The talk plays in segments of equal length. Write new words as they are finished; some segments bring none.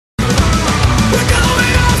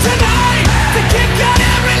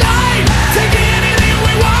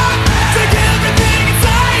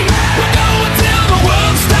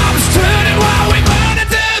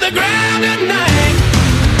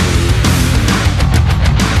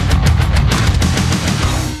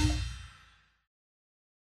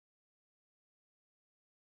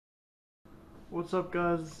What's up,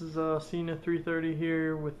 guys? This is Cena 330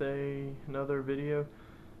 here with another video.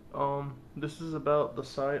 This is about the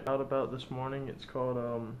site out about this morning. It's called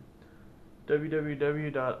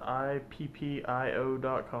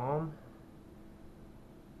www.ippio.com.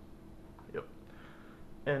 Yep.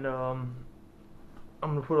 And I'm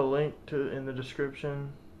gonna put a link to in the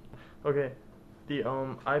description. Okay. The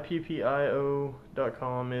ippio.com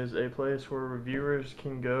is a place where reviewers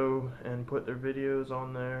can go and put their videos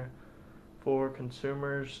on there for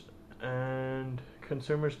consumers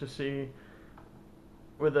to see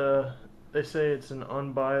with they say it's an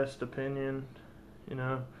unbiased opinion, you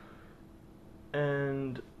know,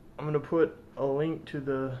 and I'm gonna put a link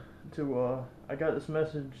to I got this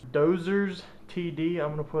message, Dozerstd. I'm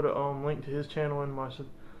gonna put a link to his channel in my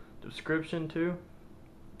description too.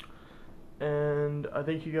 And I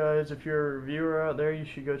think you guys, if you're a reviewer out there, you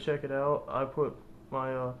should go check it out. I put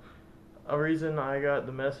my a reason I got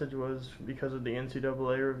the message was because of the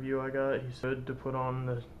NCAA review I got. He said to put on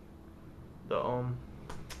the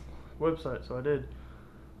website, so I did.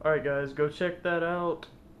 Alright guys, go check that out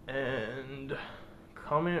and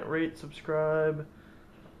comment, rate, subscribe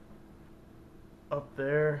up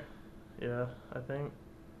there. Yeah, I think.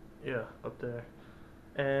 Yeah, up there.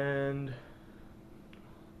 And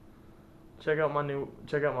check out my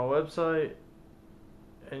website,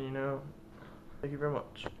 and thank you very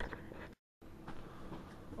much.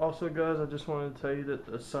 Also guys, I just wanted to tell you that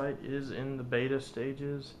the site is in the beta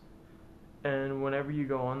stages, and whenever you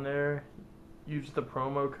go on there, use the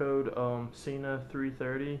promo code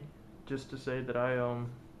Cena330 just to say that I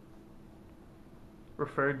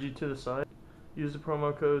referred you to the site. Use the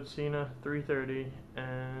promo code Cena330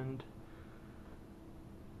 and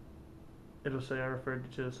it'll say I referred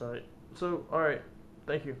you to the site. So alright,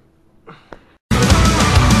 thank you.